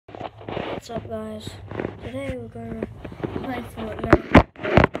What's up, guys? Today we're gonna play Fortnite.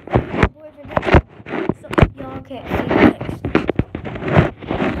 My boyfriend, so y'all can't see the text.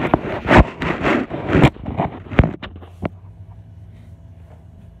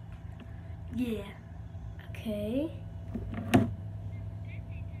 Yeah. Okay.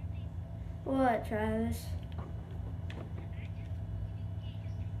 What, Travis?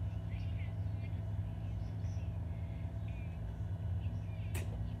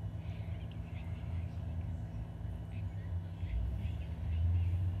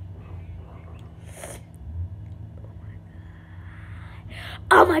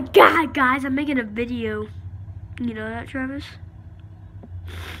 Oh my god, guys, I'm making a video. You know that, Travis?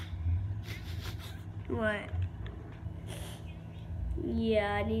 What?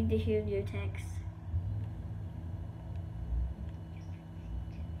 Yeah, I need to hear your text.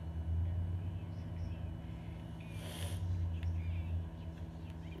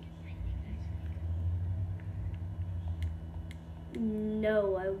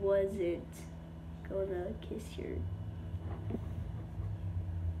 No, I wasn't gonna kiss your...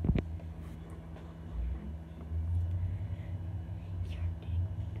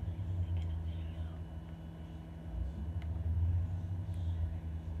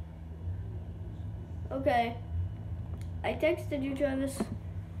 Okay. I texted you, Travis.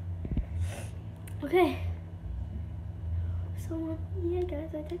 Okay. So, yeah, guys,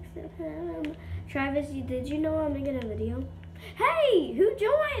 I texted him. Travis, did you know I'm making a video? Hey, who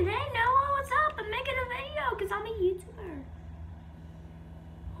joined? Hey, Noah, what's up? I'm making a video because I'm a YouTuber.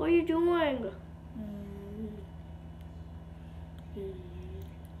 What are you doing?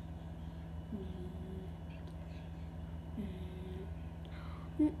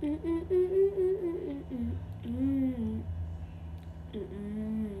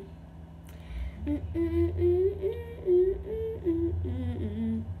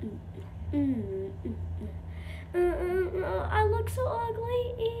 I look so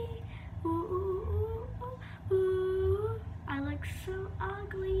ugly. I look so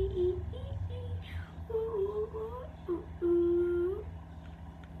ugly.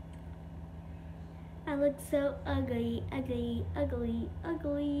 I look so ugly, ugly, ugly,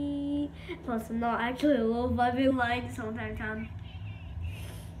 ugly. Plus, I'm not actually a little vibing like this whole entire time.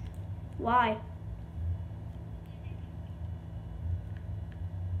 Why?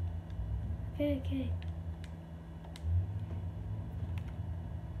 Okay.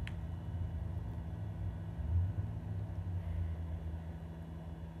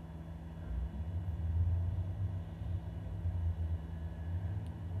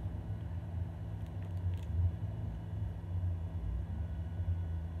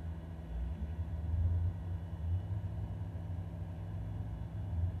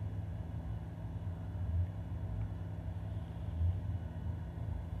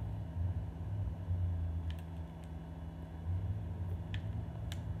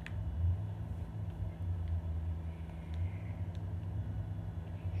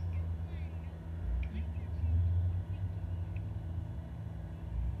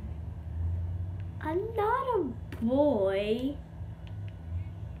 I'm not a boy.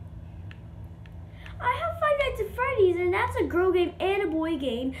 I have Five Nights at Freddy's, and that's a girl game and a boy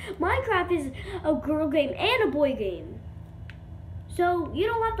game. Minecraft is a girl game and a boy game. So you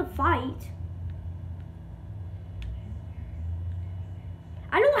don't have to fight.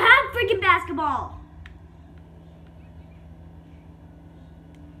 I don't have freaking basketball.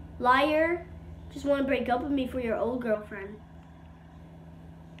 Liar. Just want to break up with me for your old girlfriend.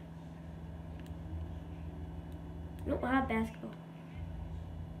 I don't have basketball.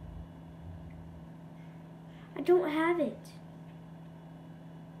 I don't have it.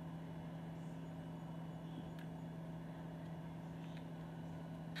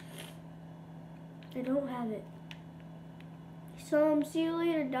 I don't have it. So see you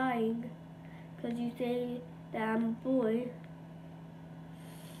later dying. Because you say that I'm a boy.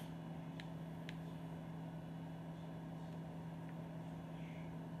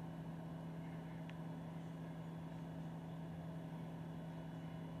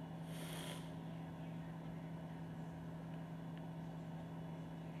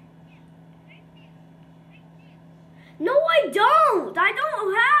 No, I don't. I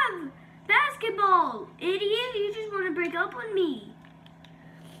don't have basketball. Idiot, you just want to break up with me.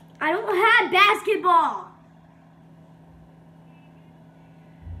 I don't have basketball.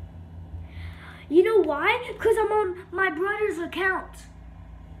 You know why? Because I'm on my brother's account.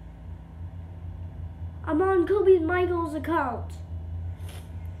 I'm on Kobe Michael's account.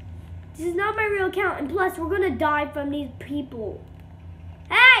 This is not my real account. And plus, we're going to die from these people.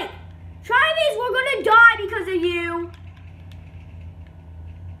 Hey! Travis, we're gonna die because of you.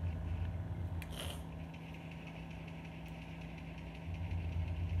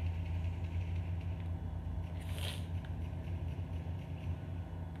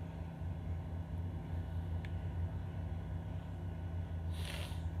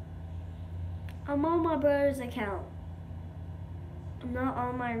 I'm on my brother's account. I'm not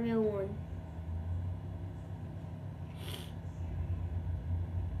on my real one.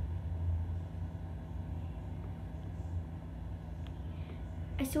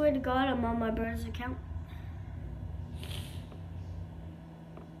 I swear to God, I'm on my brother's account.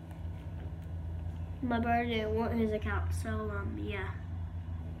 My brother didn't want his account, so yeah.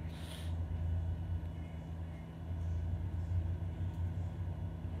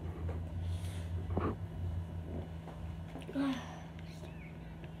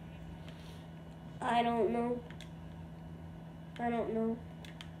 I don't know.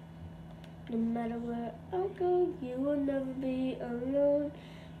 No matter where I go, you will never be alone.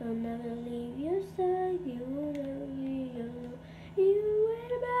 I'll never leave your side, you will never be alone. You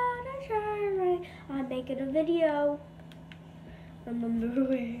ain't about to try right. I'm making a video. Remember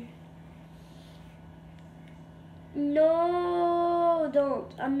where? No,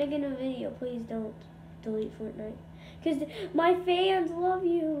 don't. I'm making a video. Please don't delete Fortnite. Because my fans love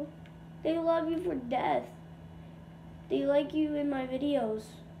you. They love you for death. They like you in my videos.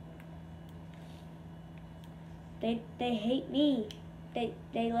 They hate me. They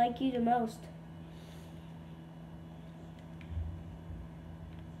like you the most.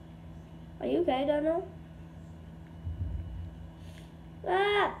 Are you okay, Donna?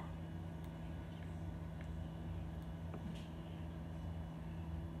 Ah!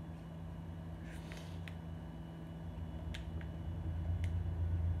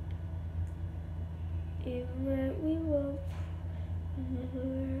 Even when we will,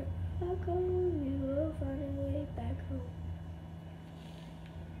 wherever I go, we will find a way back home.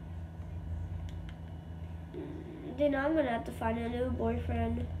 Then I'm gonna have to find a new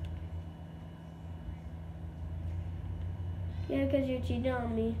boyfriend. Yeah, because you're cheating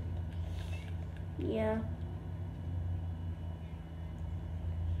on me. Yeah.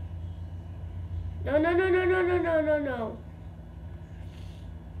 No.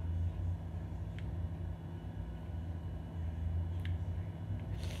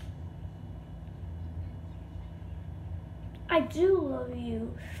 I do love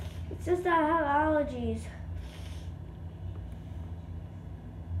you. It's just that I have allergies.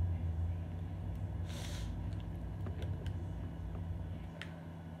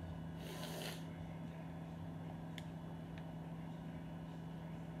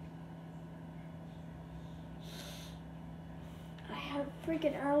 I have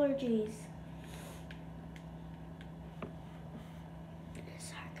freaking allergies.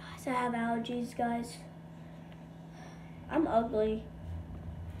 Sorry guys, I have allergies, guys. I'm ugly.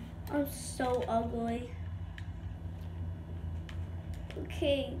 I'm so ugly.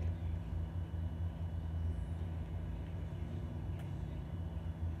 Okay.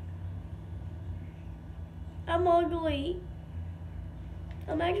 I'm ugly.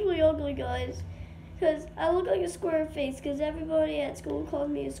 I'm actually ugly, guys. Because I look like a square face, because everybody at school calls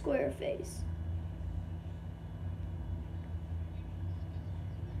me a square face.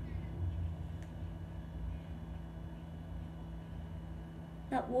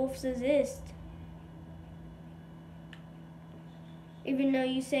 That wolves exist. Even though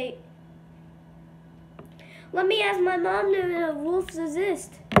you say, let me ask my mom if wolves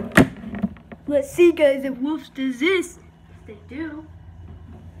exist. Let's see, guys, if wolves exist. They do.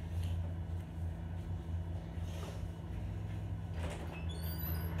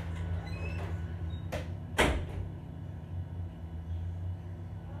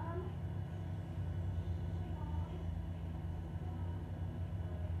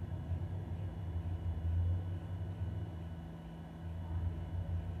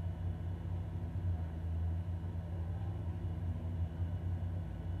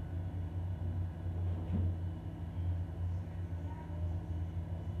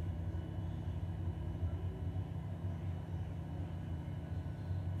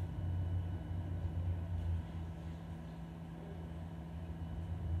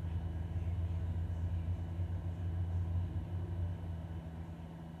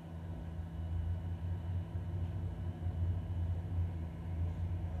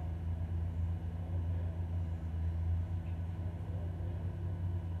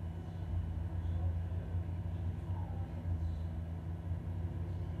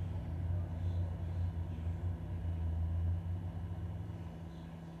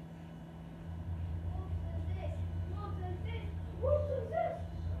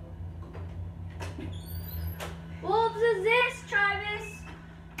 Wolves exist, Travis.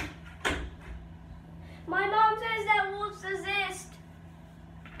 My mom says that wolves exist.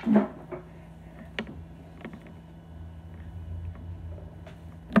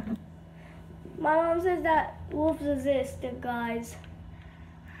 My mom says that wolves exist, guys.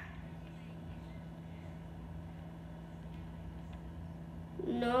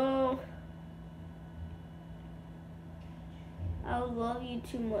 No. I love you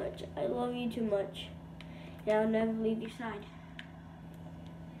too much. I love you too much. And I'll never leave your side.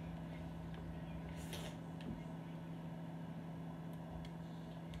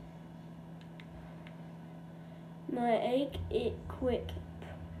 Make it quick.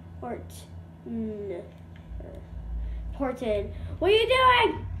 Important. What are you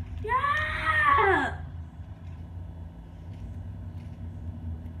doing? Yeah!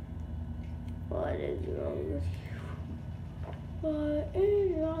 What is wrong with you? What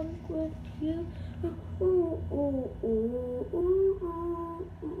is wrong with you? Ooh, ooh, ooh, ooh, ooh,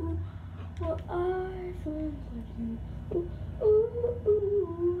 ooh. What is wrong with you? Ooh, ooh,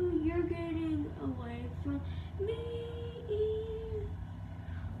 ooh. You're getting away from me.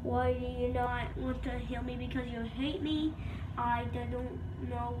 Why do you not want to heal me? Because you hate me? I don't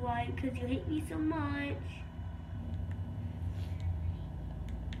know why, because you hate me so much.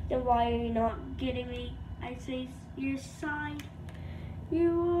 Then why are you not getting me? I say your side. You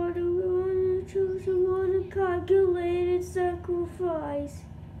are the one who chose the one who calculated sacrifice.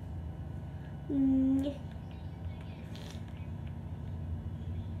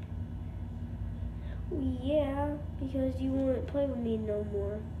 Yeah, because you won't play with me no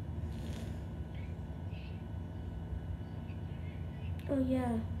more. Oh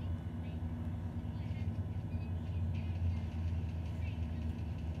yeah.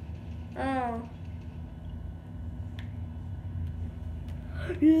 Oh.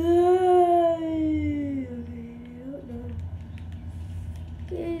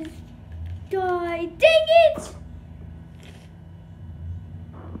 Just die. Dang it!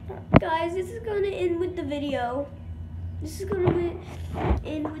 Guys, this is gonna end with the video.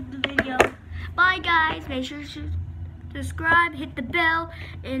 End with the video. Bye guys. Make sure to subscribe, hit the bell,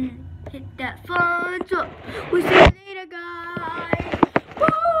 and hit that thumbs up. We'll see you